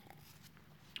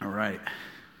All right.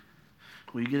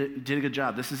 Well, you did a good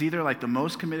job. This is either like the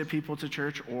most committed people to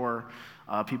church or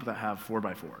people that have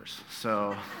 4x4s.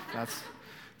 So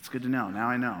it's good to know. Now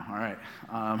I know. All right.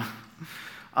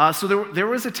 So there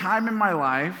was a time in my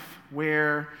life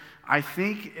where I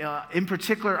think, in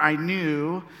particular, I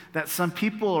knew that some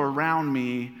people around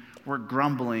me were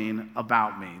grumbling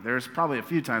about me. There's probably a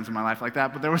few times in my life like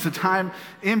that, but there was a time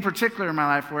in particular in my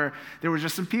life where there were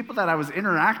just some people that I was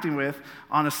interacting with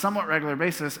on a somewhat regular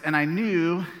basis, and I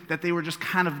knew that they were just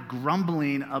kind of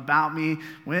grumbling about me,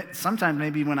 sometimes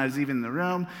maybe when I was even in the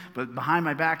room, but behind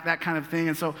my back, that kind of thing.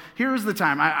 And so here was the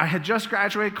time. I had just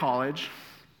graduated college.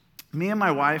 Me and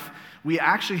my wife, we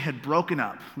actually had broken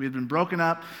up. We had been broken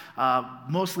up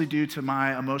mostly due to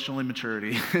my emotional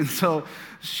immaturity. And so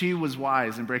she was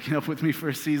wise in breaking up with me for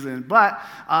a season. But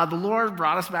the Lord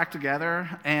brought us back together.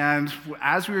 And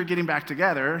as we were getting back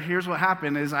together, here's what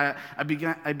happened is I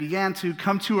began to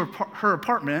come to her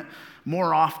apartment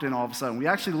more often all of a sudden. We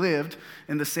actually lived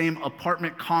in the same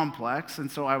apartment complex,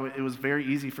 and so it was very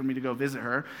easy for me to go visit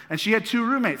her. And she had two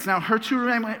roommates. Now, her two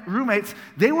roommates,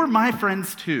 they were my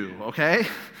friends too, okay?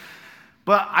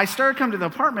 But I started coming to the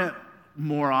apartment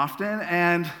more often,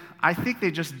 and I think they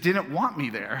just didn't want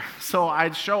me there. So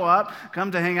I'd show up,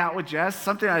 come to hang out with Jess,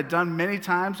 something I'd done many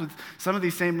times with some of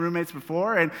these same roommates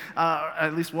before, and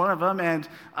at least one of them, and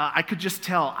I could just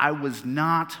tell I was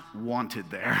not wanted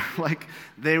there. Like,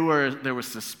 there was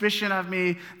suspicion of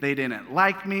me, they didn't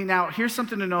like me. Now, here's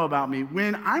something to know about me.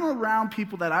 When I'm around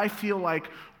people that I feel like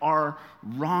are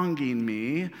wronging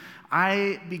me,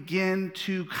 I begin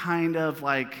to kind of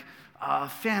like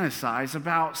fantasize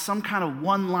about some kind of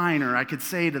one-liner I could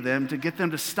say to them to get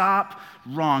them to stop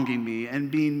wronging me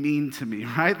and being mean to me,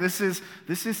 right? This is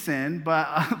sin,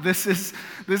 but this is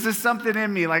something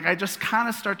in me. Like, I just kind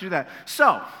of start to do that.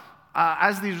 So,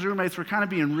 as these roommates were kind of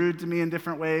being rude to me in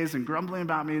different ways and grumbling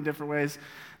about me in different ways,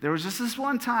 there was just this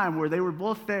one time where they were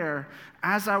both there.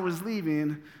 As I was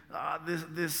leaving,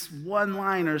 this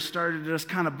one-liner started to just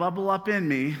kind of bubble up in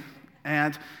me.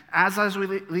 And as I was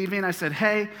leaving, I said,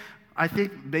 hey, I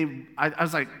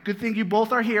was like, good thing you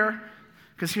both are here,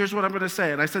 because here's what I'm going to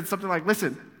say. And I said something like,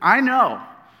 listen, I know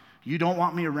you don't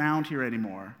want me around here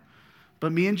anymore,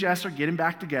 but me and Jess are getting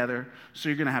back together, so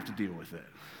you're going to have to deal with it.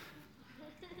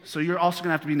 So you're also going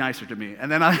to have to be nicer to me.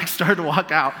 And then I started to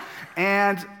walk out,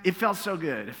 and it felt so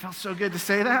good. It felt so good to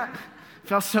say that. It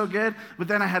felt so good. But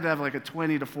then I had to have like a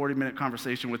 20 to 40-minute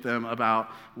conversation with them about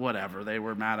whatever they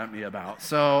were mad at me about.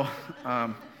 So,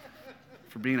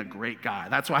 for being a great guy.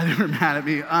 That's why they were mad at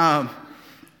me.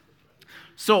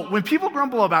 So when people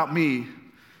grumble about me,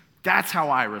 that's how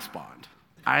I respond.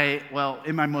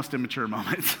 In my most immature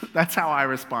moments, that's how I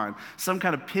respond. Some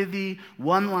kind of pithy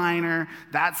one-liner,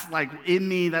 that's like in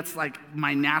me, that's like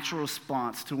my natural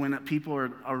response to when people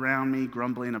are around me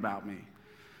grumbling about me.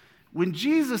 When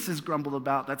Jesus is grumbled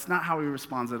about, that's not how he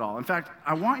responds at all. In fact,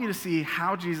 I want you to see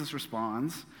how Jesus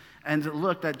responds and to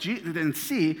look and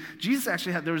see, Jesus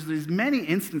actually there was these many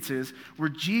instances where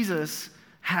Jesus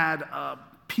had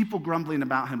people grumbling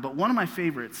about him. But one of my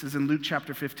favorites is in Luke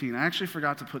chapter 15. I actually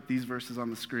forgot to put these verses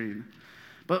on the screen.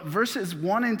 But verses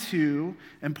 1 and 2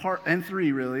 and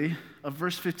 3, really, of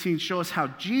verse 15 show us how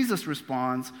Jesus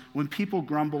responds when people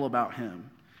grumble about him.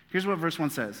 Here's what verse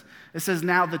 1 says. It says,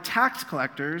 now the tax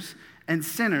collectors and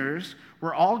sinners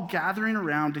were all gathering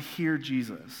around to hear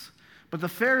Jesus. But the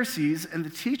Pharisees and the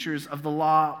teachers of the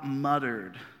law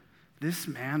muttered, this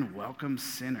man welcomes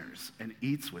sinners and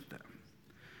eats with them.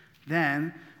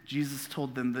 Then Jesus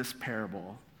told them this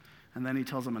parable, and then he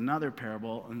tells them another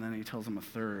parable, and then he tells them a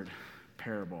third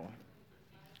parable.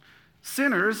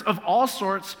 Sinners of all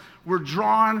sorts were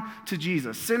drawn to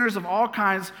Jesus. Sinners of all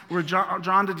kinds were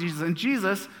drawn to Jesus. And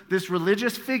Jesus, this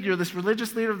religious figure, this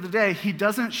religious leader of the day, he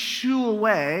doesn't shoo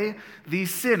away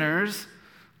these sinners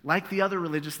like the other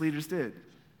religious leaders did.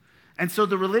 And so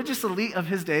the religious elite of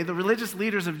his day, the religious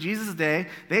leaders of Jesus' day,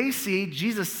 they see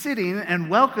Jesus sitting and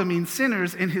welcoming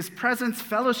sinners in his presence,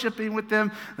 fellowshipping with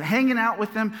them, hanging out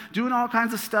with them, doing all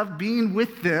kinds of stuff, being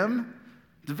with them,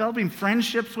 developing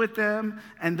friendships with them.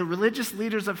 And the religious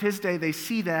leaders of his day, they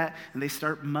see that and they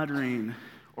start muttering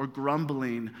or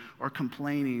grumbling or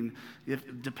complaining,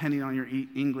 depending on your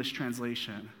English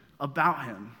translation, about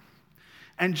him.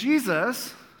 And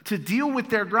Jesus, to deal with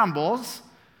their grumbles,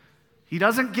 he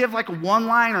doesn't give like a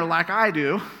one-liner like I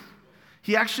do.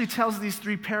 He actually tells these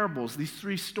three parables, these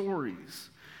three stories.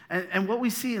 And what we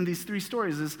see in these three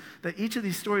stories is that each of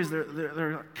these stories,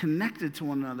 they're connected to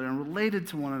one another and related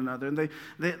to one another. And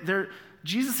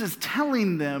Jesus is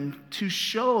telling them to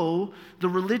show the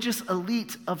religious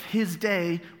elite of his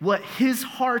day what his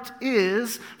heart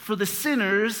is for the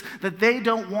sinners that they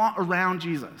don't want around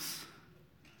Jesus.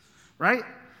 Right?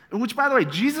 Which, by the way,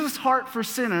 Jesus' heart for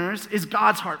sinners is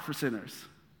God's heart for sinners.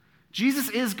 Jesus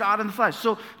is God in the flesh.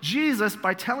 So Jesus,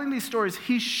 by telling these stories,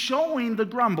 he's showing the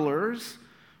grumblers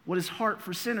what his heart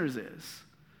for sinners is.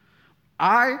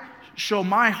 I show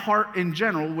my heart in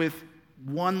general with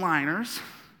one-liners.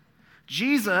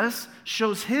 Jesus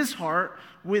shows his heart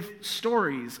with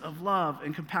stories of love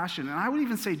and compassion. And I would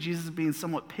even say Jesus is being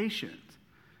somewhat patient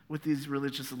with these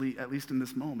religious elite, at least in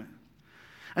this moment.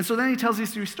 And so then he tells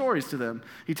these three stories to them.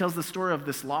 He tells the story of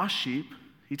this lost sheep,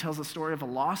 he tells the story of a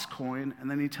lost coin, and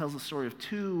then he tells the story of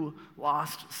two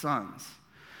lost sons.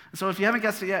 And so if you haven't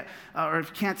guessed it yet, or if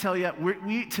you can't tell yet,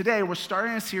 today we're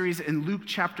starting a series in Luke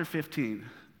chapter 15.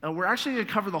 We're actually going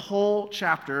to cover the whole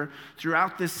chapter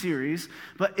throughout this series,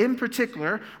 but in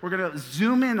particular, we're going to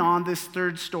zoom in on this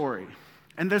third story.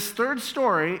 And this third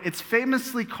story, it's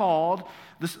famously called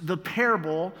the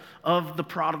parable of the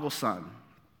prodigal son.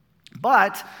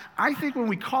 But I think when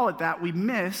we call it that, we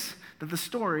miss that the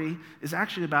story is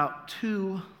actually about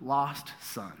two lost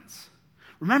sons.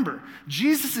 Remember,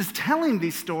 Jesus is telling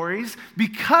these stories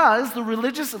because the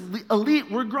religious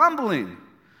elite were grumbling.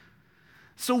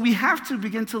 So we have to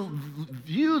begin to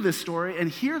view this story and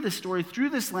hear this story through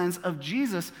this lens of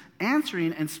Jesus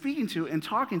answering and speaking to and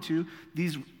talking to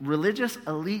these religious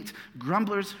elite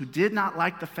grumblers who did not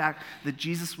like the fact that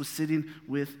Jesus was sitting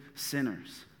with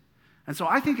sinners. And so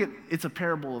I think it's a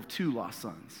parable of two lost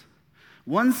sons.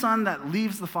 One son that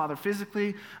leaves the father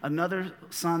physically, another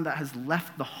son that has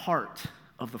left the heart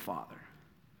of the father.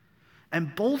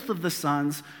 And both of the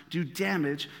sons do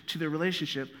damage to their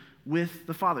relationship with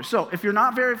the father. So if you're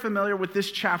not very familiar with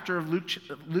this chapter of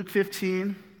Luke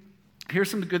 15, here's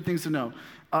some good things to know.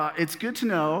 It's good to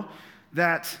know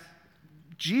that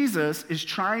Jesus is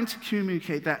trying to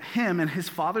communicate that him and his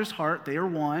father's heart, they are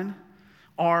one,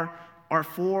 are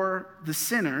for the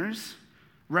sinners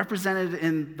represented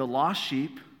in the lost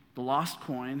sheep, the lost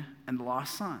coin, and the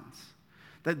lost sons.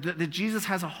 That Jesus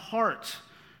has a heart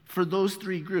for those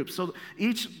three groups. So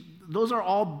those are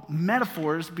all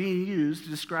metaphors being used to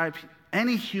describe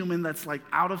any human that's like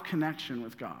out of connection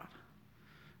with God.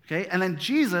 Okay? And then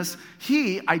Jesus,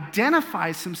 he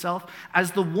identifies himself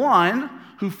as the one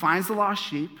who finds the lost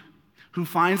sheep, who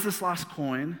finds this lost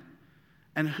coin,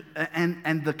 and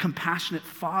the compassionate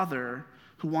father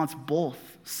who wants both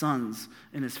sons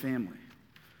in his family.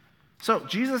 So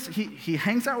Jesus, he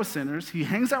hangs out with sinners. He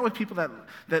hangs out with people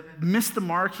that miss the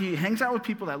mark. He hangs out with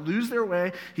people that lose their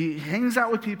way. He hangs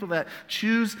out with people that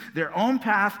choose their own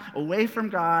path away from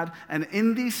God. And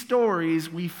in these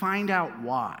stories, we find out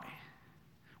why.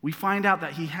 We find out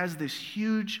that he has this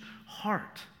huge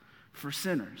heart for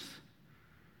sinners.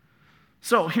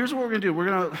 So here's what we're going to do. We're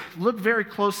going to look very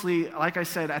closely, like I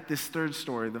said, at this third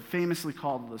story, the famously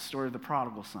called the story of the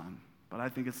prodigal son. But I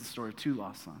think it's the story of two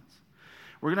lost sons.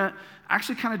 We're going to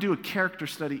actually kind of do a character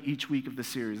study each week of the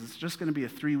series. It's just going to be a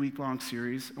 3-week-long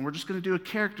series, and we're just going to do a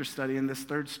character study in this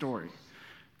third story.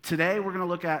 Today, we're going to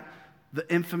look at the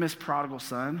infamous prodigal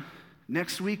son.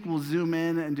 Next week, we'll zoom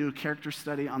in and do a character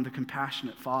study on the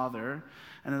compassionate father.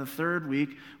 And in the third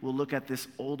week, we'll look at this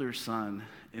older son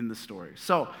in the story.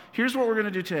 So here's what we're going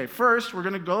to do today. First, we're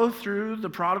going to go through the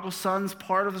prodigal son's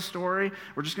part of the story.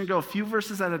 We're just going to go a few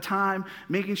verses at a time,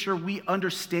 making sure we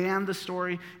understand the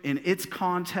story in its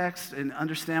context and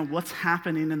understand what's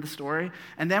happening in the story.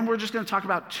 And then we're just going to talk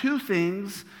about two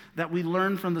things that we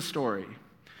learn from the story.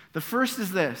 The first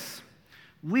is this.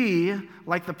 We,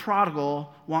 like the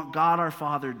prodigal, want God our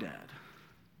Father dead.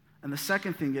 And the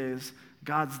second thing is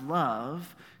God's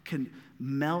love can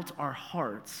melt our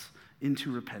hearts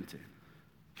into repenting.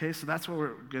 Okay, so that's what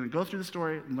we're going to go through the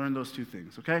story and learn those two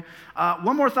things, okay?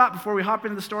 One more thought before we hop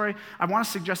into the story. I want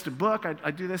to suggest a book.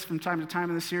 I do this from time to time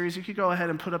in the series. You could go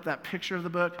ahead and put up that picture of the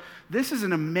book. This is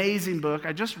an amazing book.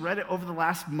 I just read it over the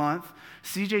last month.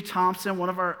 C.J. Thompson, one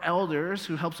of our elders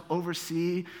who helps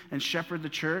oversee and shepherd the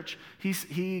church,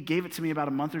 he gave it to me about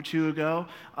a month or two ago,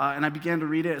 and I began to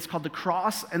read it. It's called The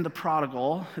Cross and the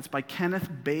Prodigal. It's by Kenneth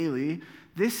Bailey.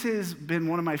 This has been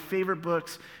one of my favorite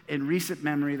books in recent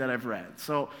memory that I've read.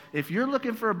 So if you're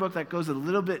looking for a book that goes a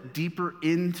little bit deeper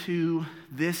into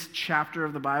this chapter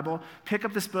of the Bible, pick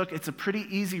up this book. It's a pretty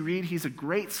easy read. He's a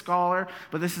great scholar,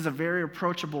 but this is a very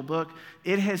approachable book.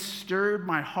 It has stirred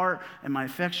my heart and my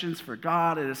affections for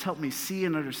God. It has helped me see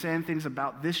and understand things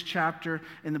about this chapter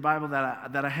in the Bible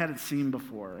that I hadn't seen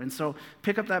before. And so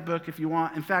pick up that book if you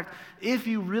want. In fact, if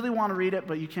you really want to read it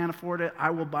but you can't afford it, I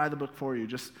will buy the book for you.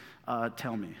 Just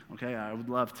tell me, okay? I would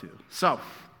love to. So,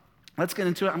 let's get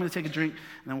into it. I'm going to take a drink,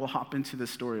 and then we'll hop into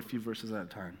this story a few verses at a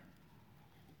time.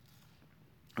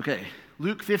 Okay,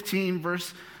 Luke 15,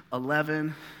 verse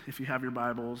 11, if you have your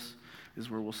Bibles, is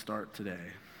where we'll start today.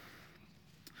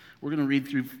 We're going to read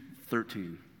through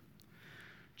 13.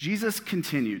 Jesus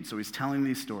continued, so he's telling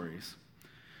these stories.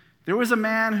 There was a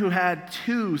man who had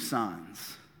 2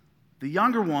 sons. The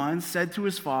younger one said to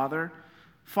his father,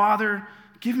 "Father,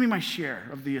 give me my share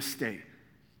of the estate."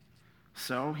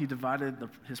 So he divided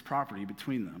his property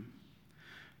between them.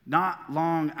 Not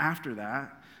long after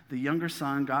that, the younger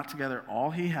son got together all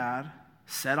he had,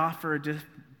 set off for a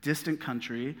distant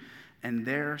country, and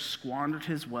there squandered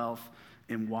his wealth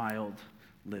in wild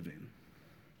living.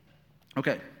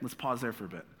 Okay, let's pause there for a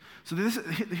bit. So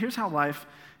here's how life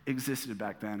existed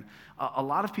back then. A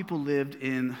lot of people lived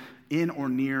in or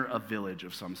near a village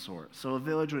of some sort. So a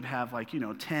village would have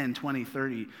 10, 20,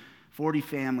 30, 40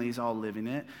 families all living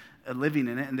in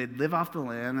it, and they'd live off the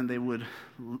land, and they would,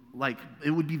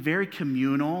 it would be very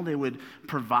communal. They would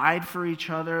provide for each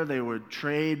other. They would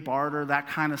trade, barter, that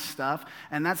kind of stuff.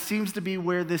 And that seems to be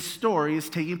where this story is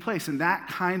taking place, in that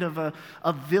kind of a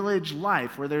village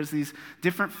life, where there's these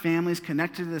different families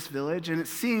connected to this village. And it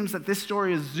seems that this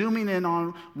story is zooming in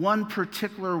on one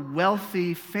particular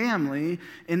wealthy family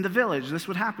in the village. This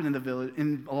would happen in the village,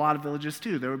 in a lot of villages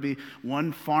too. There would be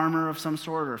one farmer of some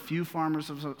sort, or a few farmers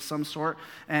of some sort,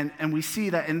 and we see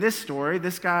that in this story,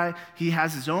 this guy, he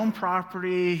has his own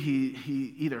property,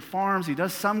 he either farms, he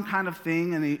does some kind of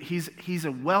thing, and he's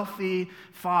a wealthy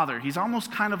father. He's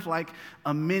almost kind of like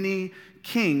a mini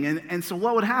king. And so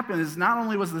what would happen is, not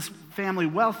only was this family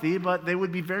wealthy, but they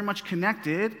would be very much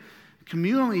connected,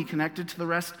 communally connected to the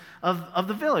rest of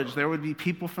the village. There would be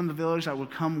people from the village that would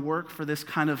come work for this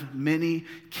kind of mini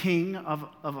king of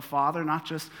a father, not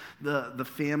just the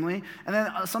family. And then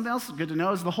something else good to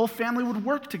know is the whole family would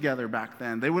work together back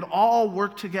then. They would all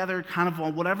work together kind of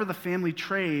on whatever the family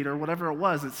trade or whatever it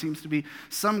was. It seems to be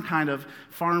some kind of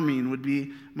farming would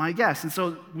be my guess. And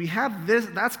so we have this,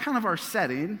 that's kind of our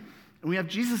setting. And we have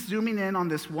Jesus zooming in on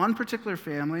this one particular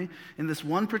family in this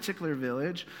one particular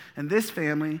village, and this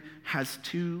family has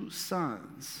 2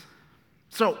 sons.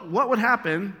 So what would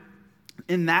happen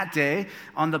in that day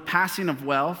on the passing of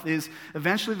wealth is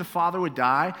eventually the father would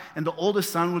die, and the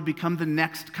oldest son would become the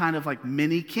next kind of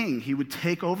mini king. He would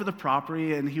take over the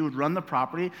property, and he would run the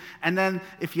property. And then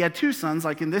if he had 2 sons,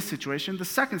 like in this situation, the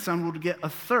second son would get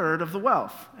 1/3 of the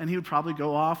wealth, and he would probably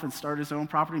go off and start his own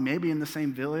property, maybe in the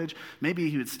same village, maybe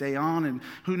he would stay on, and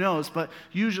who knows. But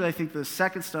usually I think the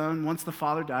second son, once the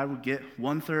father died, would get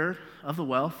 1/3 of the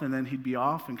wealth, and then he'd be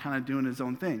off and kind of doing his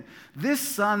own thing. This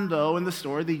son, though, in the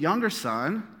story, the younger son,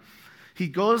 he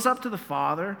goes up to the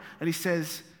father and he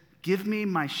says, "Give me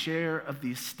my share of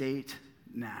the estate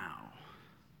now."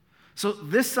 So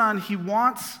this son, he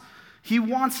wants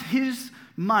his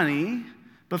money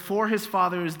before his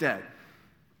father is dead.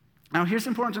 Now here's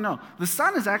important to know. The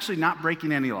son is actually not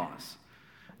breaking any laws.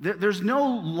 There's no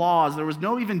laws, there was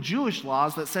no even Jewish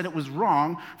laws that said it was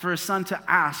wrong for a son to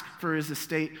ask for his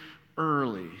estate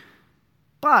early.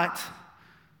 But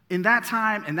in that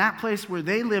time, in that place where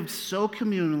they lived so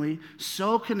communally,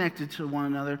 so connected to one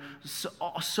another,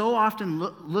 so often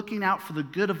looking out for the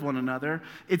good of one another,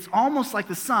 it's almost like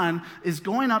the son is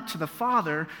going up to the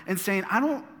father and saying, "I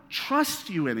don't trust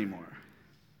you anymore.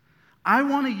 I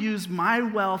want to use my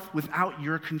wealth without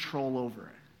your control over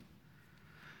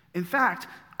it." In fact,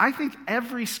 I think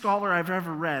every scholar I've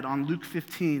ever read on Luke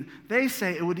 15, they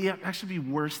say it would actually be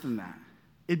worse than that.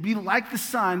 It'd be like the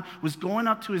son was going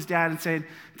up to his dad and saying,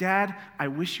 "Dad, I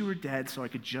wish you were dead so I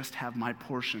could just have my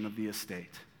portion of the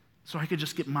estate. So I could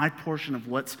just get my portion of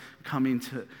what's coming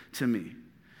to me."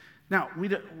 Now, we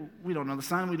don't know the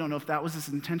son. We don't know if that was his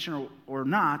intention or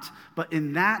not. But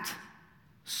in that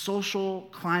social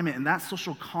climate, in that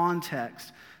social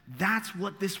context, that's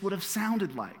what this would have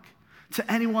sounded like.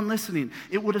 To anyone listening,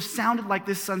 it would have sounded like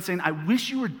this son saying, "I wish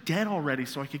you were dead already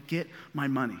so I could get my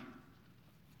money."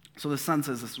 So the son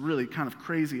says this really kind of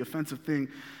crazy, offensive thing.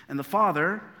 And the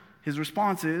father, his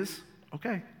response is,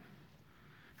 "Okay."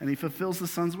 And he fulfills the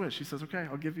son's wish. He says, "Okay,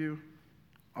 I'll give you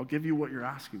what you're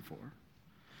asking for."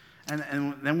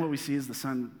 And then what we see is the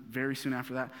son, very soon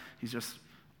after that, he's just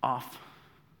off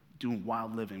doing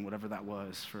wild living, whatever that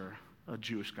was for a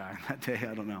Jewish guy in that day,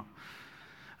 I don't know.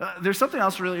 There's something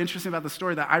else really interesting about the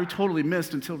story that I totally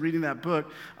missed until reading that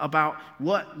book about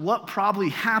what probably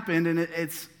happened, and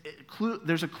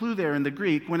there's a clue there in the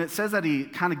Greek. When it says that he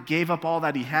kind of gave up all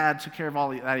that he had, took care of all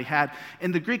that he had,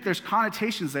 in the Greek there's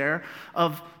connotations there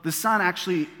of the son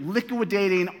actually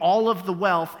liquidating all of the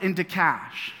wealth into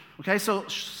cash. Okay, so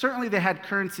certainly they had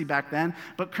currency back then,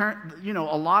 but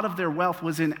a lot of their wealth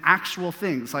was in actual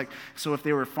things. Like, so if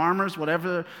they were farmers,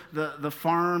 whatever the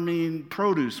farming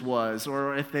produce was,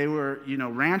 or if they were,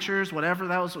 ranchers, whatever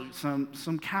that was,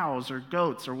 some cows or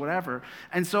goats or whatever.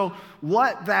 And so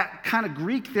what that kind of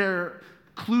Greek there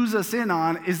clues us in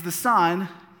on is the son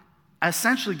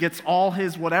essentially gets all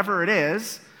his whatever it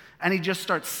is, and he just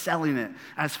starts selling it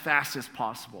as fast as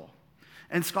possible.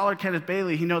 And scholar Kenneth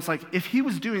Bailey, he notes, like, if he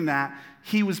was doing that,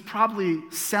 he was probably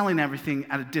selling everything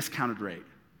at a discounted rate.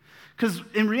 Because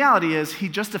in reality is, he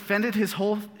just offended his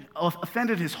whole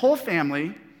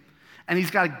family, and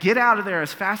he's got to get out of there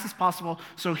as fast as possible,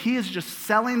 so he is just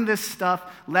selling this stuff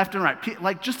left and right.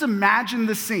 Like, just imagine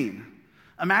the scene.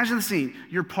 Imagine the scene.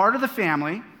 You're part of the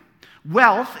family.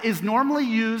 Wealth is normally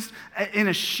used in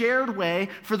a shared way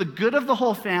for the good of the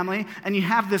whole family, and you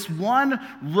have this one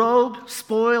rogue,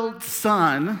 spoiled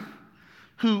son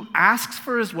who asks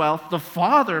for his wealth. The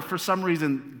father, for some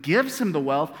reason, gives him the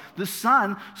wealth. The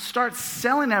son starts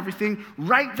selling everything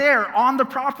right there on the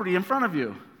property in front of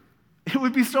you. It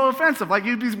would be so offensive. Like,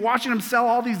 you'd be watching him sell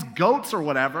all these goats or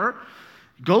whatever.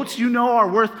 Goats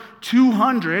are worth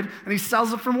 200, and he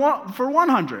sells it for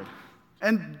 100.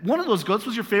 And one of those goats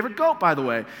was your favorite goat, by the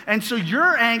way. And so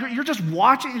you're angry, you're just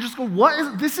watching, you just go,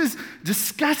 this is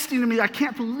disgusting to me. I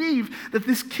can't believe that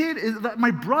this kid that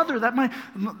my brother,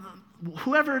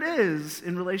 whoever it is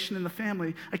in relation in the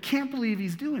family, I can't believe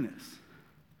he's doing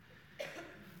this.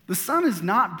 The son is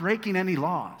not breaking any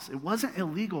laws. It wasn't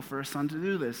illegal for a son to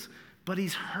do this, but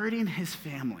he's hurting his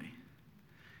family.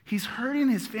 He's hurting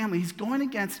his family. He's going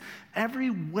against every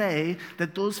way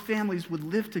that those families would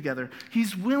live together.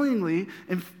 He's willingly,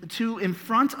 in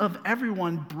front of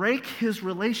everyone, break his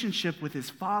relationship with his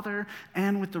father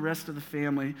and with the rest of the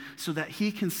family so that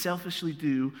he can selfishly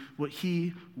do what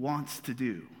he wants to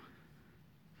do.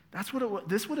 That's what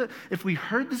if we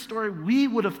heard the story, we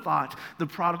would have thought the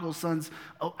prodigal son's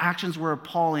actions were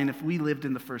appalling if we lived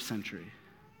in the first century.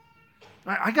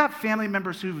 I got family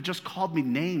members who've just called me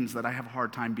names that I have a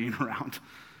hard time being around.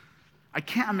 I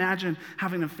can't imagine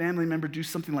having a family member do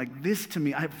something like this to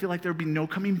me. I feel like there would be no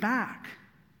coming back.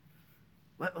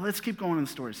 Let's keep going in the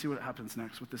story, see what happens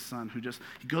next with this son who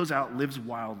he goes out, lives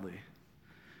wildly.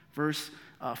 Verse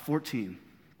 14.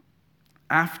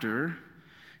 After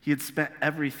he had spent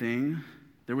everything,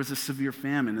 there was a severe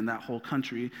famine in that whole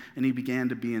country, and he began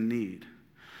to be in need.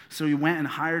 So he went and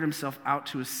hired himself out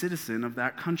to a citizen of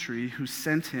that country who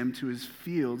sent him to his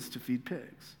fields to feed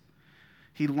pigs.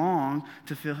 He longed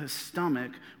to fill his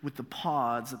stomach with the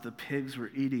pods that the pigs were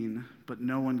eating, but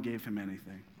no one gave him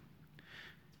anything.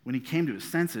 When he came to his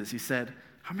senses, he said,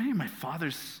 "How many of my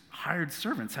father's hired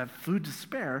servants have food to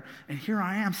spare, and here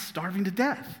I am starving to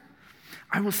death?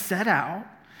 I will set out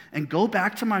and go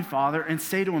back to my father and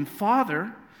say to him,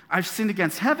 'Father, I've sinned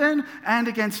against heaven and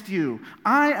against you.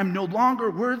 I am no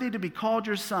longer worthy to be called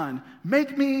your son.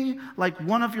 Make me like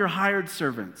one of your hired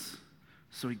servants.'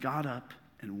 So he got up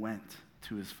and went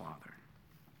to his father."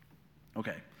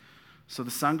 Okay, so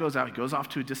the son goes out, he goes off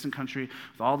to a distant country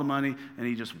with all the money, and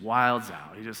he just wilds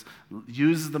out. He just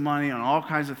uses the money on all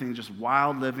kinds of things, just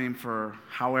wild living for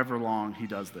however long he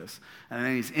does this. And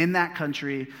then he's in that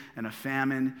country, and a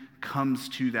famine comes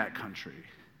to that country,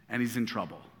 and he's in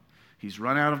trouble. He's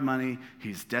run out of money,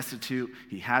 he's destitute,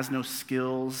 he has no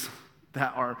skills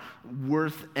that are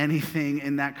worth anything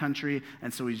in that country,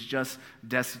 and so he's just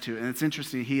destitute. And it's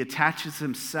interesting, he attaches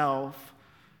himself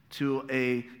to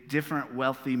a different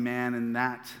wealthy man in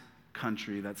that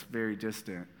country that's very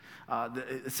distant.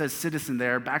 It says citizen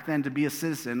there. Back then, to be a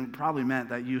citizen probably meant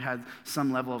that you had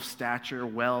some level of stature,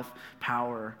 wealth,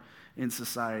 power in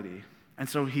society. And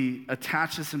so he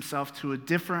attaches himself to a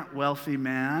different wealthy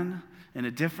man in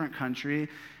a different country,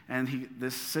 and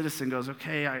this citizen goes,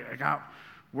 "Okay, I got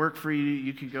work for you.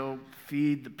 You can go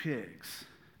feed the pigs,"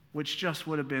 which just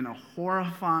would have been a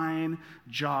horrifying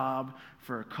job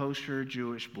for a kosher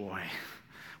Jewish boy.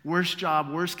 Worst job,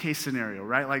 worst case scenario,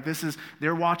 right? Like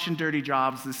they're watching Dirty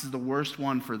Jobs. This is the worst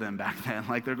one for them back then.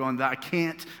 Like they're going, "I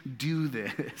can't do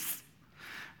this."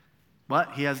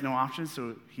 But he has no option,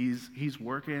 so he's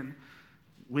working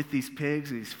with these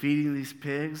pigs, and he's feeding these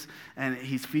pigs, and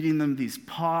he's feeding them these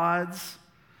pods,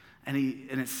 and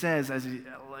it says as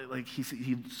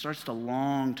he starts to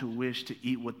long to wish to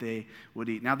eat what they would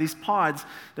eat. Now these pods,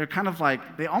 they're kind of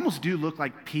like, they almost do look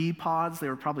like pea pods. They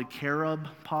were probably carob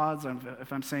pods,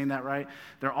 if I'm saying that right.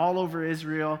 They're all over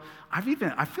Israel. I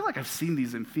feel like I've seen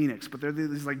these in Phoenix, but they're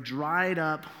these like dried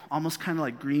up, almost kind of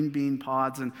like green bean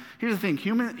pods. And here's the thing,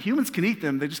 humans can eat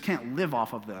them, they just can't live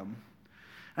off of them.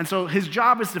 And so his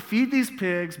job is to feed these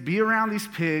pigs, be around these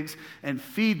pigs, and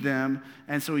feed them.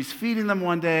 And so he's feeding them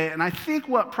one day. And I think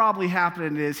what probably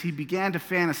happened is he began to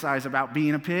fantasize about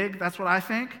being a pig. That's what I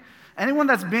think. Anyone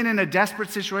that's been in a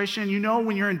desperate situation, you know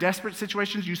when you're in desperate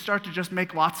situations, you start to just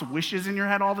make lots of wishes in your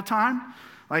head all the time.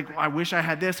 Like, I wish I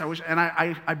had this, I wish, and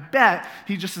I bet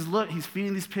he just says, look, he's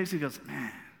feeding these pigs. He goes,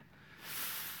 man,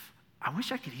 I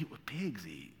wish I could eat what pigs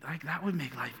eat. Like, that would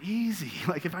make life easy.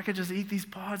 Like, if I could just eat these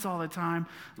pods all the time,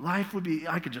 life would be,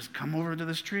 I could just come over to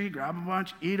this tree, grab a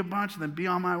bunch, eat a bunch, and then be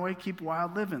on my way, keep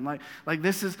wild living. Like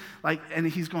this is, like, and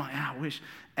he's going, yeah, I wish.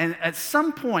 And at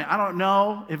some point, I don't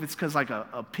know if it's because, like,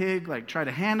 a pig, like, tried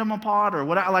to hand him a pod or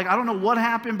what, like, I don't know what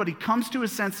happened, but he comes to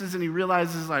his senses and he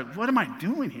realizes, like, what am I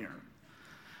doing here?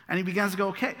 And he begins to go,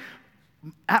 okay,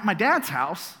 at my dad's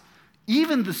house,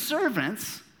 even the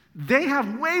servants, they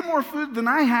have way more food than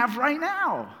I have right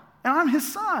now. And I'm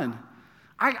his son.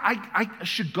 I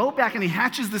should go back, and he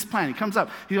hatches this plan. He comes up.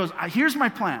 He goes, here's my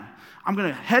plan. I'm going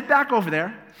to head back over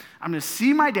there. I'm going to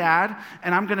see my dad,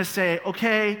 and I'm going to say,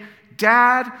 okay,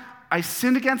 Dad, I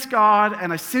sinned against God,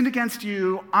 and I sinned against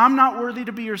you. I'm not worthy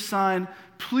to be your son.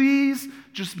 Please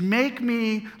just make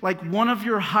me like one of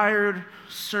your hired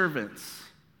servants.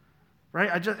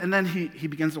 Right? And then he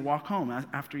begins to walk home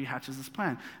after he hatches this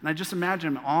plan. And I just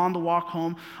imagine him on the walk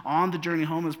home, on the journey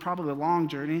home, it's probably a long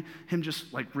journey, him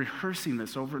just like rehearsing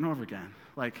this over and over again.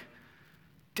 Like,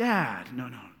 Dad,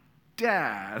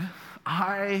 Dad,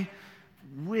 I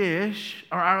wish,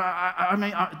 or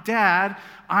Dad,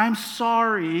 I'm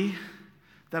sorry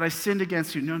that I sinned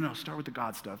against you. No, start with the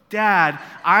God stuff. Dad,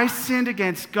 I sinned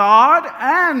against God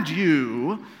and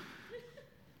you.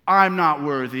 I'm not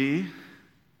worthy.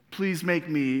 Please make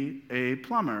me a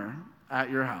plumber at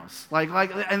your house.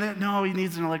 And then, no, he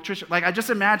needs an electrician. Like, I just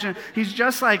imagine,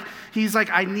 he's like,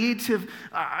 I need to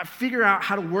figure out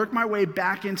how to work my way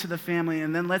back into the family,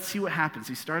 and then let's see what happens.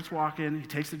 He starts walking, he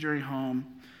takes the journey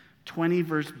home. 20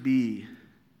 verse B.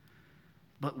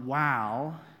 But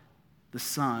while the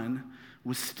son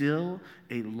was still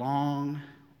a long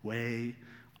way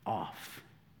off,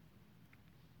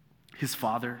 his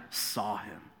father saw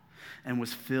him and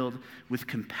was filled with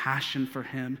compassion for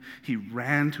him. He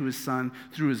ran to his son,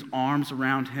 threw his arms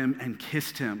around him, and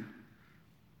kissed him.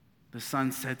 The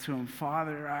son said to him,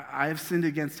 Father, I have sinned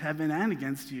against heaven and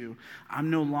against you.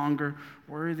 I'm no longer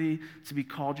worthy to be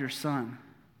called your son.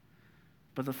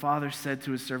 But the father said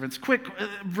to his servants, quick,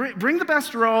 bring the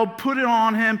best robe, put it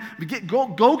on him,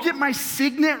 go get my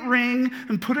signet ring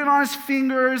and put it on his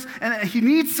fingers, and he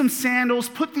needs some sandals,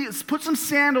 put some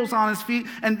sandals on his feet,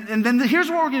 and then here's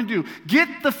what we're going to do. Get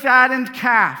the fattened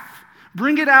calf,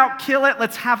 bring it out, kill it,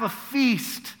 let's have a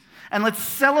feast, and let's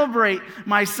celebrate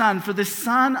my son, for this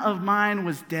son of mine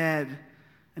was dead,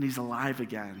 and he's alive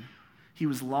again. He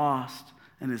was lost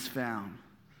and is found.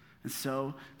 And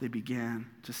so they began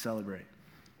to celebrate.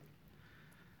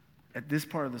 At this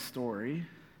part of the story,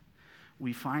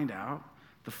 we find out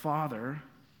the father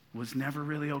was never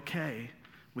really okay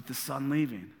with the son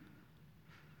leaving.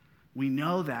 We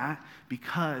know that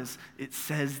because it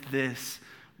says this,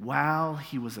 while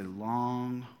he was a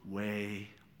long way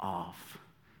off,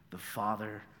 the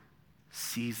father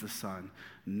sees the son,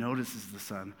 notices the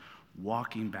son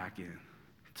walking back in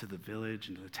to the village,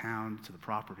 into the town, to the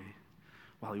property,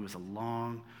 while he was a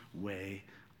long way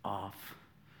off.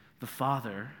 The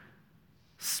father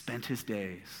spent his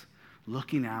days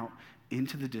looking out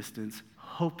into the distance,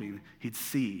 hoping he'd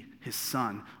see his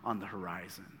son on the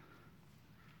horizon.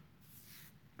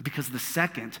 Because the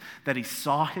second that he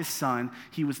saw his son,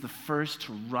 he was the first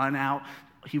to run out.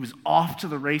 He was off to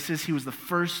the races. He was the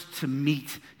first to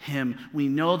meet him. We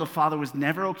know the father was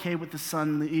never okay with the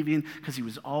son leaving because he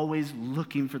was always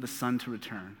looking for the son to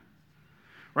return.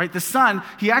 Right? The son,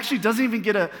 he actually doesn't even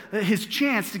get his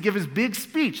chance to give his big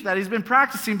speech that he's been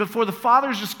practicing before the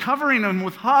father's just covering him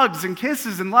with hugs and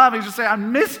kisses and love. He's just saying, I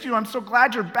missed you. I'm so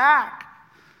glad you're back.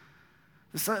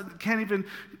 The son can't even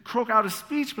croak out a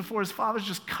speech before his father's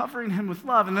just covering him with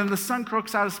love. And then the son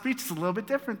croaks out a speech. It's a little bit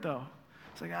different, though.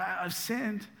 It's like, I've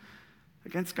sinned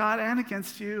against God and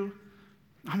against you.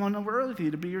 I'm unworthy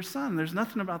to be your son. There's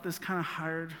nothing about this kind of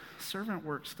hired servant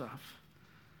work stuff.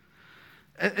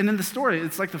 And in the story,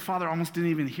 it's like the father almost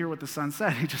didn't even hear what the son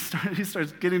said. He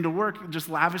starts getting to work, just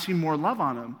lavishing more love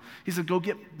on him. He said, go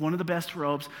get one of the best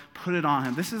robes, put it on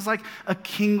him. This is like a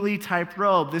kingly type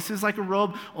robe. This is like a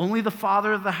robe only the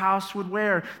father of the house would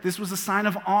wear. This was a sign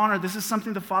of honor. This is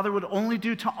something the father would only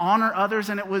do to honor others,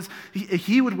 and it was,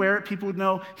 he would wear it, people would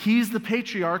know he's the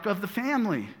patriarch of the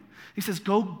family. He says,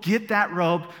 go get that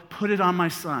robe, put it on my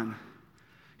son.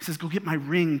 He says, go get my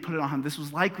ring, put it on him. This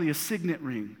was likely a signet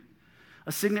ring.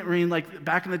 A signet ring, like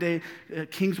back in the day,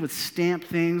 kings would stamp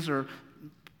things, or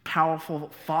powerful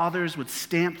fathers would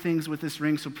stamp things with this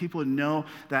ring so people would know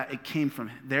that it came from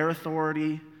their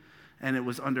authority and it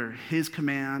was under his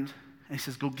command. And he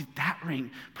says, go get that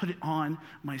ring, put it on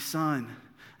my son.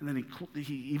 And then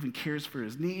he even cares for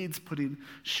his needs, putting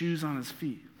shoes on his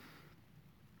feet.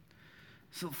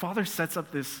 So the father sets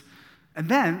up this, and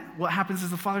then what happens is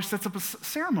the father sets up a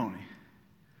ceremony.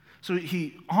 So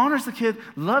he honors the kid,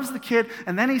 loves the kid,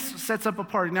 and then he sets up a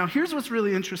party. Now, here's what's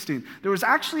really interesting. There was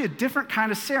actually a different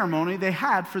kind of ceremony they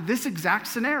had for this exact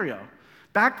scenario.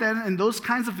 Back then, in those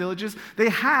kinds of villages, they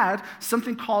had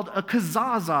something called a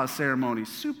kazaza ceremony.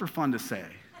 Super fun to say.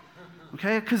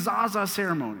 Okay, a kazaza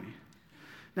ceremony.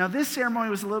 Now, this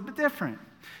ceremony was a little bit different.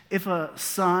 If a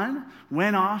son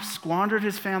went off, squandered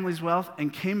his family's wealth,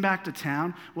 and came back to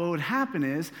town, what would happen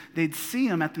is they'd see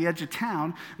him at the edge of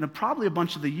town, and probably a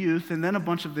bunch of the youth and then a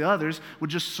bunch of the others would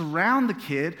just surround the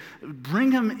kid,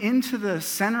 bring him into the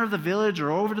center of the village or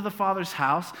over to the father's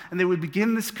house, and they would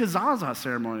begin this kazaza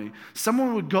ceremony.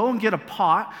 Someone would go and get a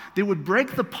pot. They would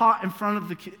break the pot in front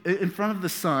of the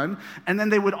son, and then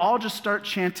they would all just start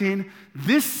chanting,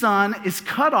 "This son is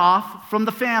cut off from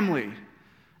the family."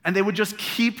 And they would just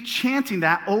keep chanting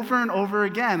that over and over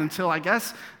again until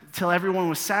everyone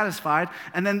was satisfied.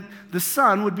 And then the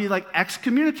son would be like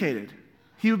excommunicated.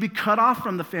 He would be cut off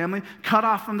from the family, cut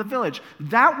off from the village.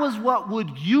 That was what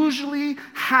would usually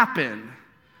happen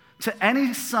to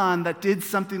any son that did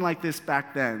something like this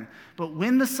back then. But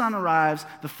when the son arrives,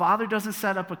 the father doesn't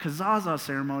set up a kazaza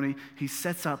ceremony. He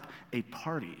sets up a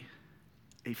party,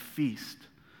 a feast.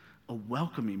 A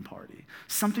welcoming party,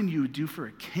 something you would do for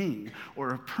a king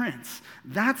or a prince.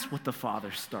 That's what the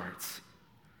father starts.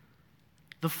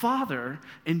 The father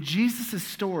in Jesus'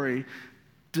 story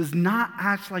does not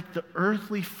act like the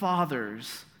earthly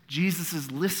fathers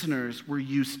Jesus' listeners were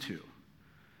used to.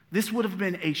 This would have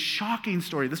been a shocking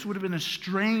story. This would have been a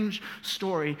strange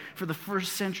story for the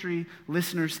first century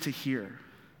listeners to hear.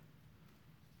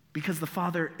 Because the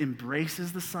father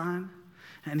embraces the son,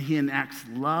 and he enacts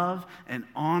love and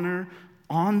honor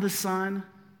on the son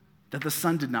that the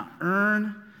son did not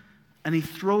earn. And he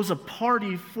throws a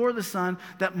party for the son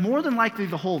that more than likely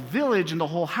the whole village and the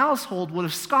whole household would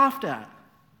have scoffed at.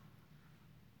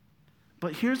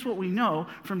 But here's what we know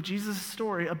from Jesus'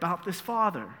 story about this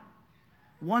father.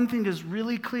 One thing is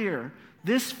really clear.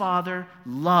 This father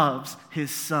loves his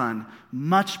son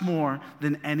much more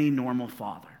than any normal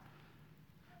father.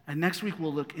 And next week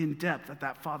we'll look in depth at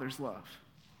that father's love.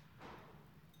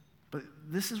 But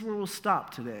this is where we'll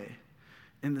stop today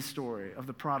in the story of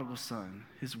the prodigal son,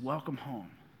 his welcome home.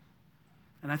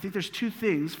 And I think there's two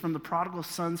things from the prodigal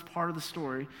son's part of the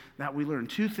story that we learn.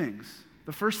 Two things.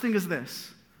 The first thing is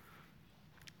this.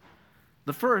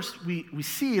 The first, we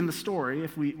see in the story,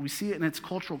 if we see it in its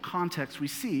cultural context, we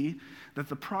see that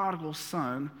the prodigal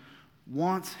son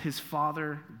wants his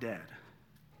father dead.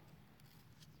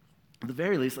 At the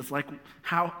very least, it's like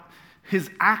how his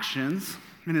actions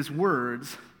and his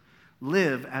words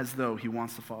live as though he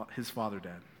wants his father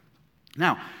dead.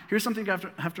 Now, here's something you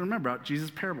have to remember about Jesus'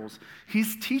 parables.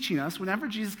 He's teaching us, whenever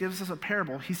Jesus gives us a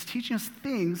parable, he's teaching us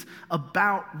things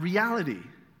about reality.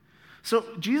 So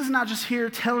Jesus is not just here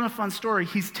telling a fun story.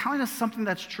 He's telling us something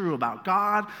that's true about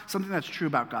God, something that's true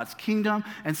about God's kingdom,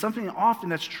 and something often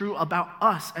that's true about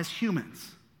us as humans.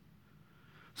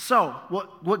 So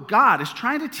what God is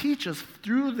trying to teach us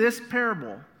through this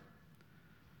parable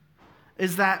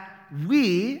is that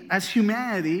we, as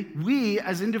humanity, we,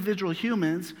 as individual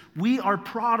humans, we are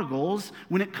prodigals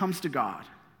when it comes to God.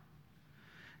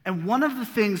 And one of the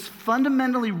things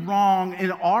fundamentally wrong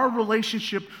in our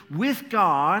relationship with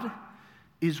God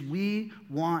is we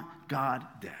want God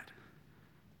dead.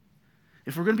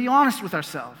 If we're going to be honest with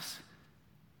ourselves,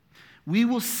 we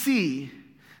will see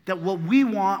that what we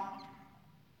want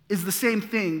is the same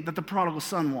thing that the prodigal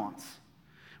son wants.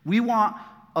 We want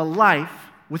a life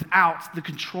without the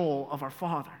control of our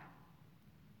Father.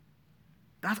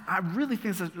 I really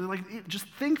think just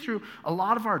think through a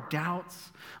lot of our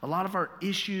doubts, a lot of our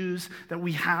issues that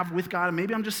we have with God, and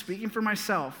maybe I'm just speaking for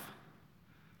myself.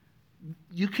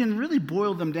 You can really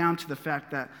boil them down to the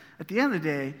fact that at the end of the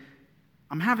day,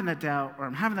 I'm having that doubt or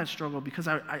I'm having that struggle because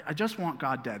I just want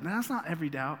God dead. Now, that's not every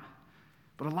doubt,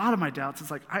 but a lot of my doubts,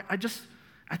 it's like I just,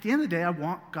 at the end of the day, I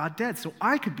want God dead so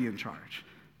I could be in charge.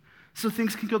 So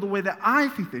things can go the way that I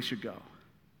think they should go.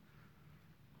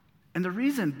 And the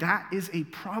reason that is a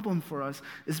problem for us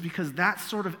is because that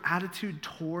sort of attitude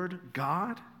toward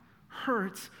God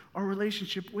hurts our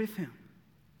relationship with Him.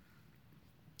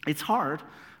 It's hard,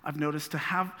 I've noticed, to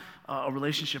have a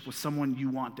relationship with someone you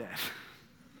want dead.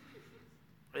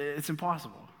 It's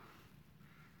impossible.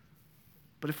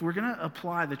 But if we're going to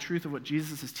apply the truth of what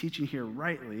Jesus is teaching here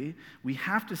rightly, we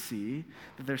have to see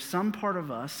that there's some part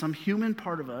of us, some human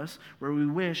part of us, where we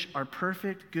wish our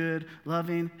perfect, good,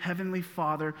 loving, heavenly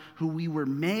Father, who we were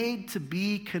made to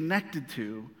be connected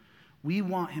to, we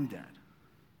want him dead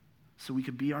so we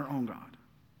could be our own God.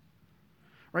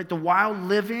 Right? The wild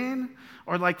living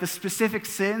or like the specific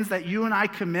sins that you and I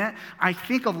commit, I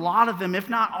think a lot of them, if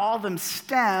not all of them,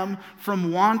 stem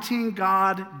from wanting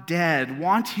God dead,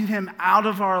 wanting him out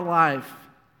of our life,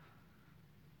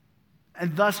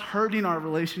 and thus hurting our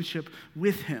relationship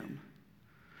with him.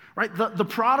 Right? The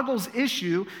prodigal's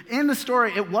issue in the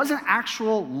story, it wasn't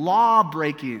actual law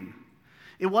breaking.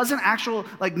 It wasn't actual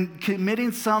like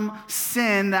committing some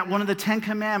sin that one of the 10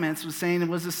 Commandments was saying it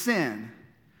was a sin.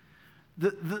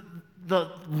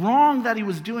 The wrong that he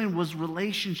was doing was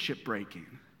relationship breaking.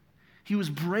 He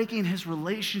was breaking his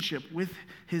relationship with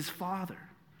his Father.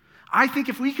 I think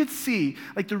if we could see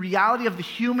like the reality of the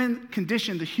human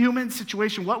condition, the human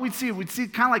situation, what we'd see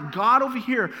kind of like God over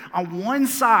here on one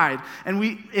side,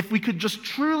 and if we could just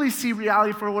truly see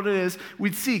reality for what it is,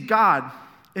 we'd see God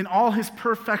in all his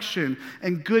perfection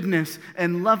and goodness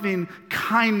and loving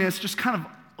kindness, just kind of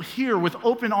here with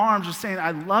open arms, just saying,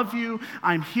 I love you,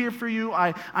 I'm here for you,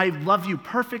 I love you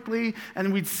perfectly.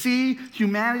 And we'd see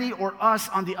humanity or us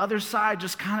on the other side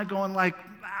just kind of going like,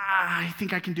 I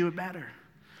think I can do it better.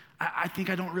 I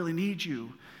think I don't really need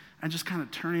you. And just kind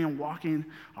of turning and walking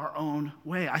our own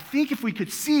way. I think if we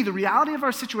could see the reality of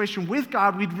our situation with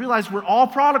God, we'd realize we're all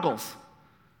prodigals.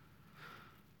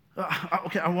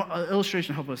 Okay, I want an illustration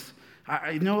to help us.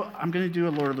 I know I'm going to do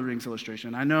a Lord of the Rings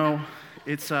illustration. I know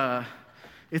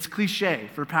it's cliche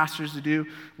for pastors to do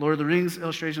Lord of the Rings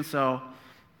illustration, so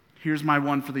here's my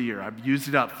one for the year. I've used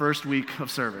it up first week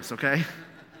of service, okay?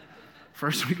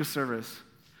 First week of service.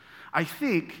 I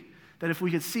think that if we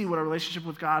could see what our relationship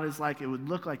with God is like, it would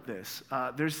look like this.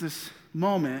 There's this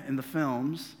moment in the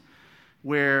films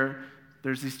where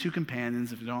there's these two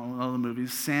companions, if you don't know the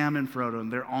movies, Sam and Frodo,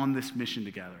 and they're on this mission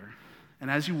together.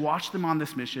 And as you watch them on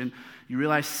this mission, you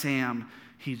realize Sam,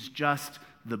 he's just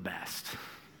the best.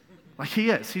 Like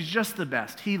he is. He's just the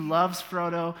best. He loves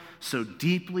Frodo so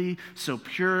deeply, so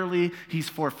purely. He's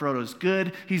for Frodo's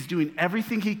good. He's doing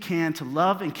everything he can to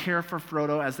love and care for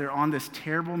Frodo as they're on this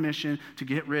terrible mission to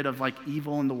get rid of like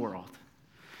evil in the world.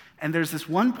 And there's this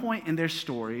one point in their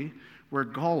story where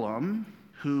Gollum,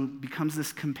 who becomes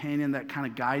this companion that kind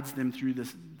of guides them through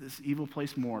this evil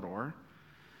place, Mordor,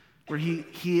 where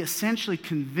he essentially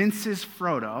convinces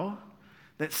Frodo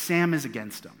that Sam is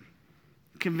against him.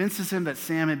 Convinces him that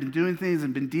Sam had been doing things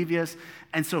and been devious,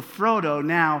 and so Frodo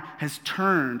now has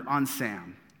turned on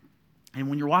Sam. And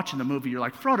when you're watching the movie, you're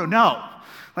like, Frodo, no.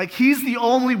 Like, he's the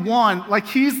only one. Like,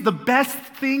 he's the best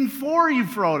thing for you,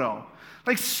 Frodo.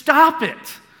 Like, stop it.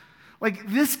 Like,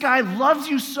 this guy loves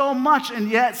you so much,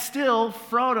 and yet still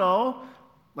Frodo,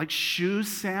 like, shoos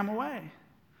Sam away.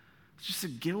 It's just a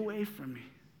get away from me.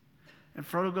 And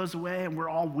Frodo goes away, and we're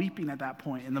all weeping at that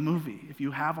point in the movie, if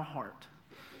you have a heart.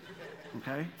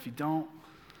 Okay? If you don't,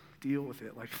 deal with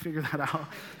it. Like, figure that out.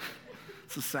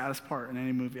 It's the saddest part in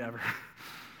any movie ever.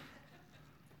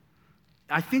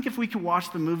 I think if we could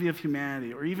watch the movie of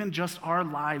humanity, or even just our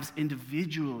lives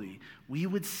individually, we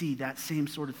would see that same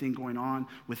sort of thing going on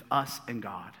with us and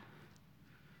God.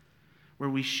 Where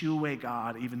we shoo away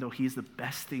God even though he's the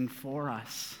best thing for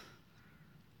us.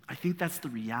 I think that's the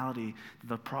reality that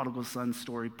the prodigal son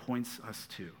story points us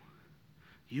to.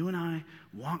 You and I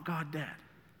want God dead.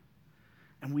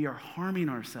 And we are harming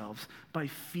ourselves by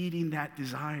feeding that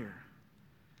desire.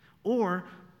 Or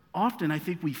often I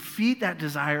think we feed that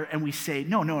desire and we say,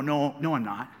 no, I'm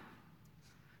not.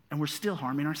 And we're still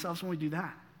harming ourselves when we do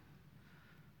that.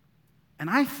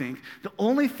 And I think the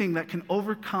only thing that can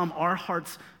overcome our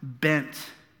heart's bent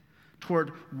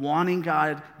toward wanting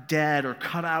God dead or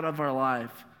cut out of our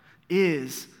life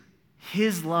is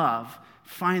his love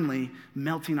finally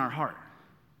melting our heart.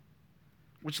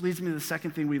 Which leads me to the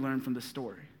second thing we learn from this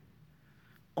story.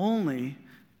 Only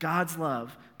God's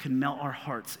love can melt our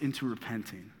hearts into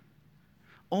repenting.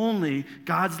 Only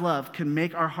God's love can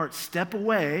make our hearts step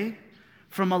away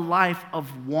from a life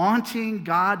of wanting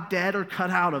God dead or cut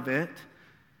out of it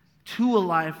to a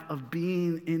life of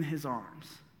being in his arms.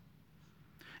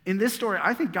 In this story,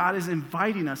 I think God is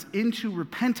inviting us into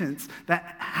repentance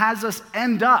that has us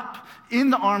end up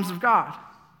in the arms of God.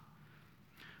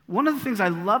 One of the things I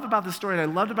love about this story, and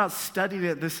I loved about studying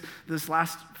it this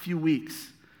last few weeks,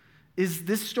 is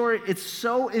this story, it's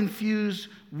so infused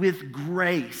with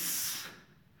grace,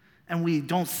 and we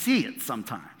don't see it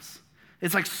sometimes.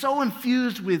 It's like so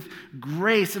infused with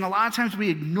grace, and a lot of times we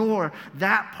ignore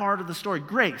that part of the story.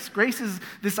 Grace is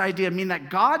this idea, meaning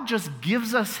that God just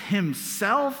gives us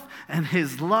himself and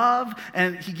his love,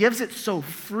 and he gives it so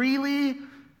freely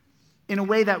in a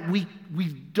way that we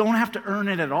don't have to earn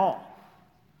it at all,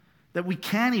 that we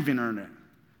can't even earn it.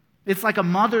 It's like a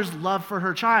mother's love for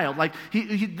her child. Like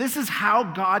this is how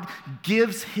God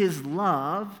gives his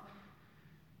love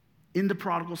in the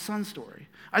prodigal son story.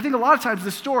 I think a lot of times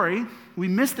the story, we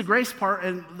miss the grace part,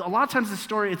 and a lot of times the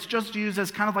story, it's just used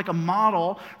as kind of like a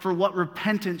model for what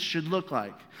repentance should look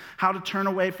like, how to turn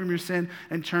away from your sin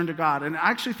and turn to God. And I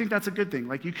actually think that's a good thing.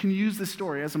 Like, you can use this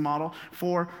story as a model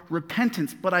for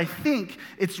repentance, but I think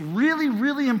it's really,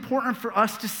 really important for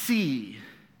us to see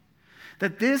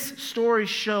that this story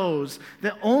shows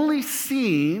that only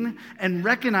seeing and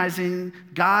recognizing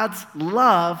God's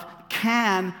love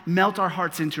can melt our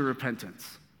hearts into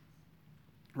repentance.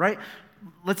 Right?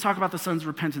 Let's talk about the son's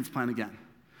repentance plan again.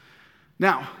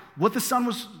 Now, what the son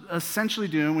was essentially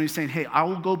doing when he's saying, hey, I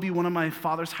will go be one of my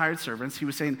father's hired servants, he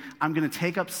was saying, I'm going to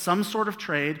take up some sort of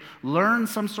trade, learn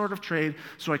some sort of trade,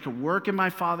 so I could work in my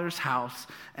father's house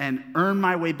and earn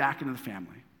my way back into the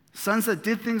family. Sons that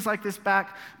did things like this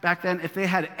back then, if they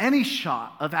had any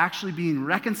shot of actually being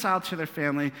reconciled to their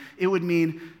family, it would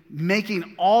mean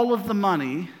making all of the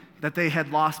money that they had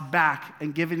lost back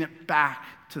and giving it back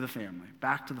to the family,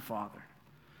 back to the father.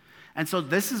 And so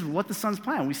this is what the son's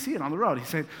plan. We see it on the road. He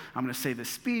said, I'm going to say this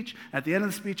speech. At the end of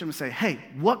the speech, I'm going to say, hey,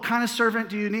 what kind of servant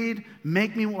do you need?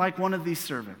 Make me like one of these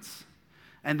servants.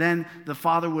 And then the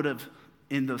father would have,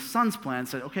 in the son's plan,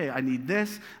 said, okay, I need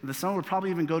this. And the son would probably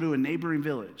even go to a neighboring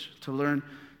village to learn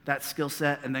that skill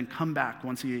set and then come back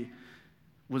once he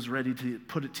was ready to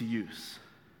put it to use.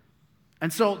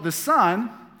 And so the son,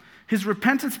 his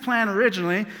repentance plan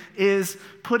originally is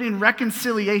putting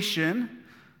reconciliation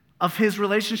of his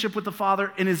relationship with the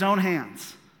Father in his own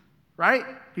hands, right?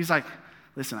 He's like,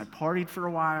 listen, I partied for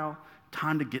a while,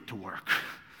 time to get to work.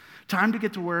 Time to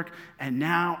get to work, and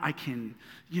now I can,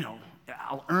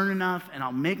 I'll earn enough, and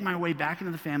I'll make my way back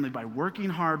into the family by working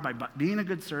hard, by being a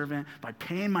good servant, by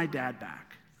paying my dad back.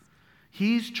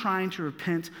 He's trying to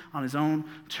repent on his own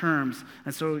terms.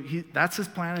 And so that's his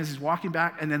plan as he's walking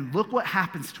back. And then look what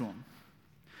happens to him.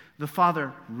 The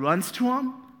father runs to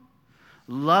him,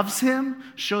 loves him,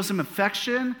 shows him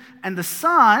affection. And the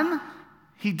son,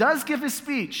 he does give his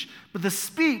speech, but the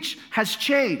speech has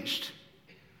changed.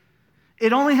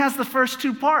 It only has the first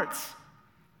two parts.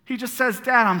 He just says,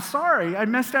 Dad, I'm sorry. I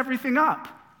messed everything up.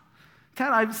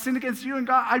 Dad, I've sinned against you and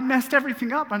God. I messed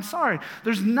everything up. I'm sorry.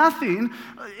 There's nothing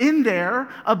in there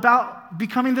about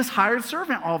becoming this hired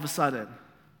servant all of a sudden.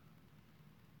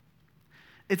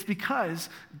 It's because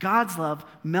God's love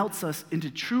melts us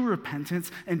into true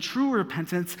repentance, and true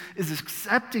repentance is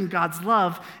accepting God's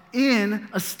love in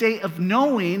a state of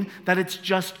knowing that it's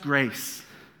just grace.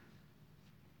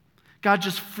 God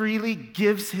just freely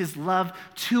gives his love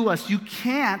to us. You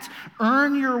can't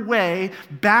earn your way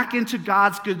back into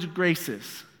God's good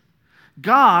graces.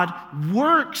 God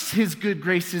works his good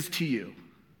graces to you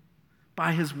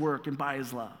by his work and by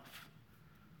his love.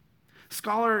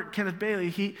 Scholar Kenneth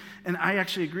Bailey, and I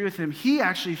actually agree with him, he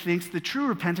actually thinks the true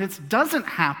repentance doesn't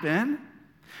happen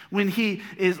when he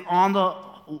is on the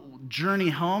journey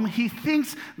home. He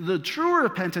thinks the true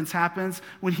repentance happens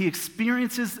when he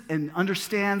experiences and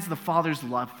understands the Father's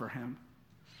love for him.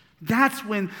 That's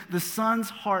when the son's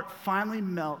heart finally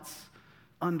melts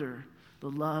under the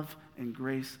love and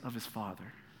grace of his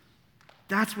Father.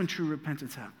 That's when true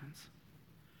repentance happens.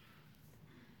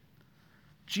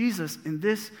 Jesus, in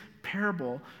this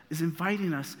parable, is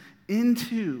inviting us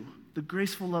into the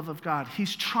graceful love of God.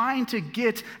 He's trying to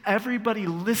get everybody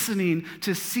listening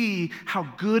to see how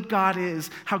good God is,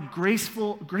 how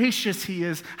gracious he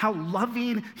is, how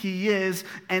loving he is.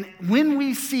 And when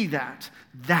we see that,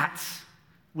 that's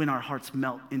when our hearts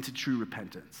melt into true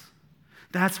repentance.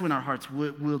 That's when our hearts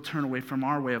will turn away from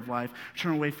our way of life,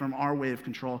 turn away from our way of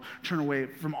control, turn away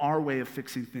from our way of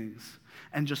fixing things,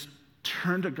 and just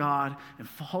turn to God and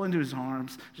fall into his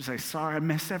arms, just say, sorry, I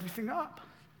messed everything up.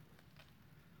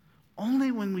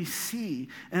 Only when we see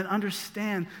and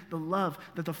understand the love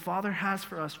that the Father has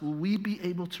for us will we be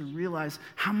able to realize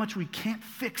how much we can't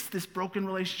fix this broken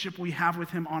relationship we have with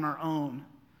him on our own.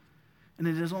 And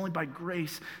it is only by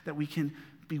grace that we can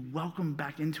be welcomed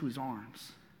back into his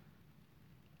arms.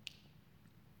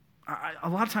 A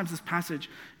lot of times this passage,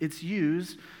 it's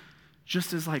used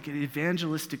just as like an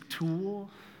evangelistic tool.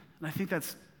 And I think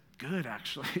that's good,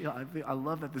 actually. I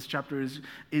love that this chapter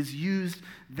is used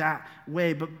that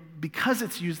way. But because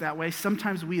it's used that way,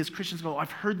 sometimes we as Christians go,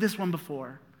 I've heard this one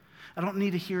before. I don't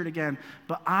need to hear it again,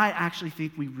 but I actually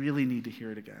think we really need to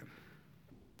hear it again.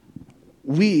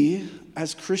 We,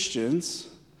 as Christians,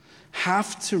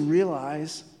 have to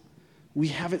realize we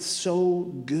have it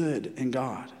so good in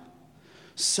God,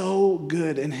 so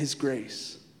good in His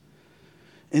grace.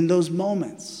 In those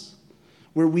moments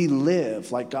where we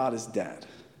live like God is dead,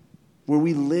 where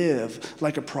we live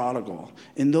like a prodigal,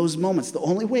 in those moments, the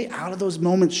only way out of those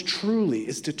moments truly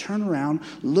is to turn around,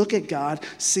 look at God,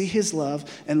 see His love,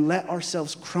 and let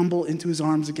ourselves crumble into His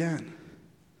arms again.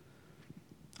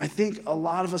 I think a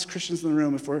lot of us Christians in the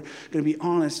room, if we're going to be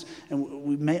honest, and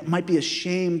we might be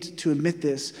ashamed to admit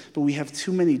this, but we have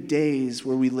too many days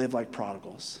where we live like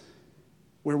prodigals,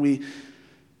 where we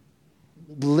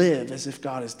live as if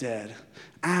God is dead,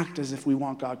 act as if we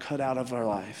want God cut out of our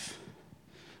life.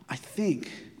 I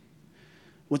think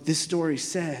what this story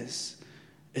says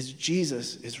is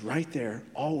Jesus is right there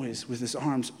always with His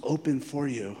arms open for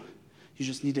you. You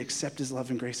just need to accept His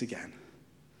love and grace again.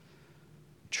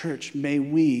 Church,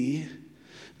 may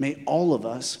all of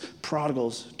us,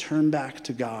 prodigals, turn back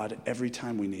to God every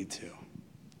time we need to.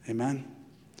 Amen?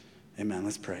 Amen.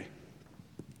 Let's pray.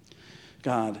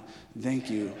 God, thank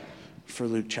you for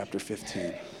Luke chapter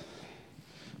 15.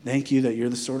 Thank you that you're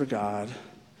the sort of God,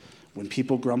 when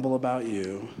people grumble about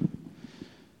you,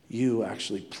 you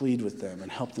actually plead with them and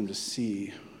help them to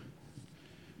see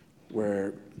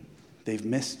where they've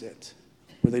missed it,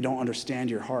 where they don't understand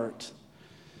your heart.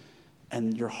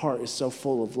 And your heart is so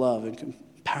full of love and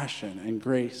compassion and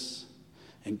grace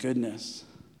and goodness.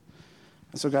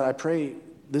 And so, God, I pray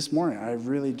this morning, I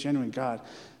really genuinely, God,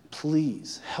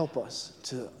 please help us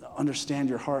to understand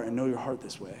your heart and know your heart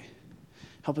this way.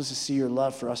 Help us to see your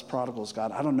love for us prodigals,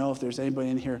 God. I don't know if there's anybody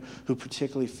in here who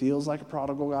particularly feels like a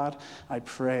prodigal, God. I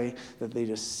pray that they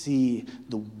just see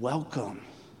the welcome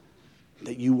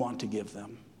that you want to give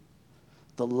them,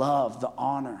 the love, the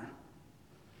honor,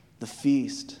 the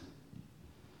feast.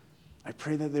 I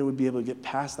pray that they would be able to get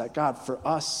past that. God, for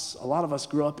us, a lot of us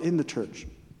grew up in the church.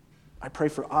 I pray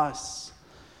for us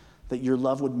that your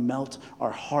love would melt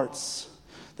our hearts,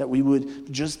 that we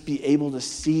would just be able to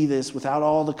see this without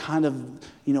all the kind of,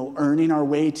 earning our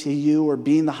way to you or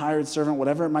being the hired servant,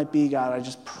 whatever it might be, God. I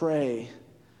just pray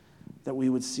that we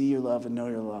would see your love and know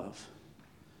your love.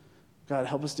 God,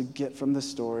 help us to get from this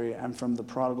story and from the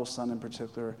prodigal son in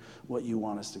particular what you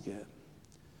want us to get.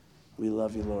 We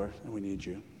love you, Lord, and we need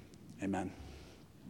you. Amen.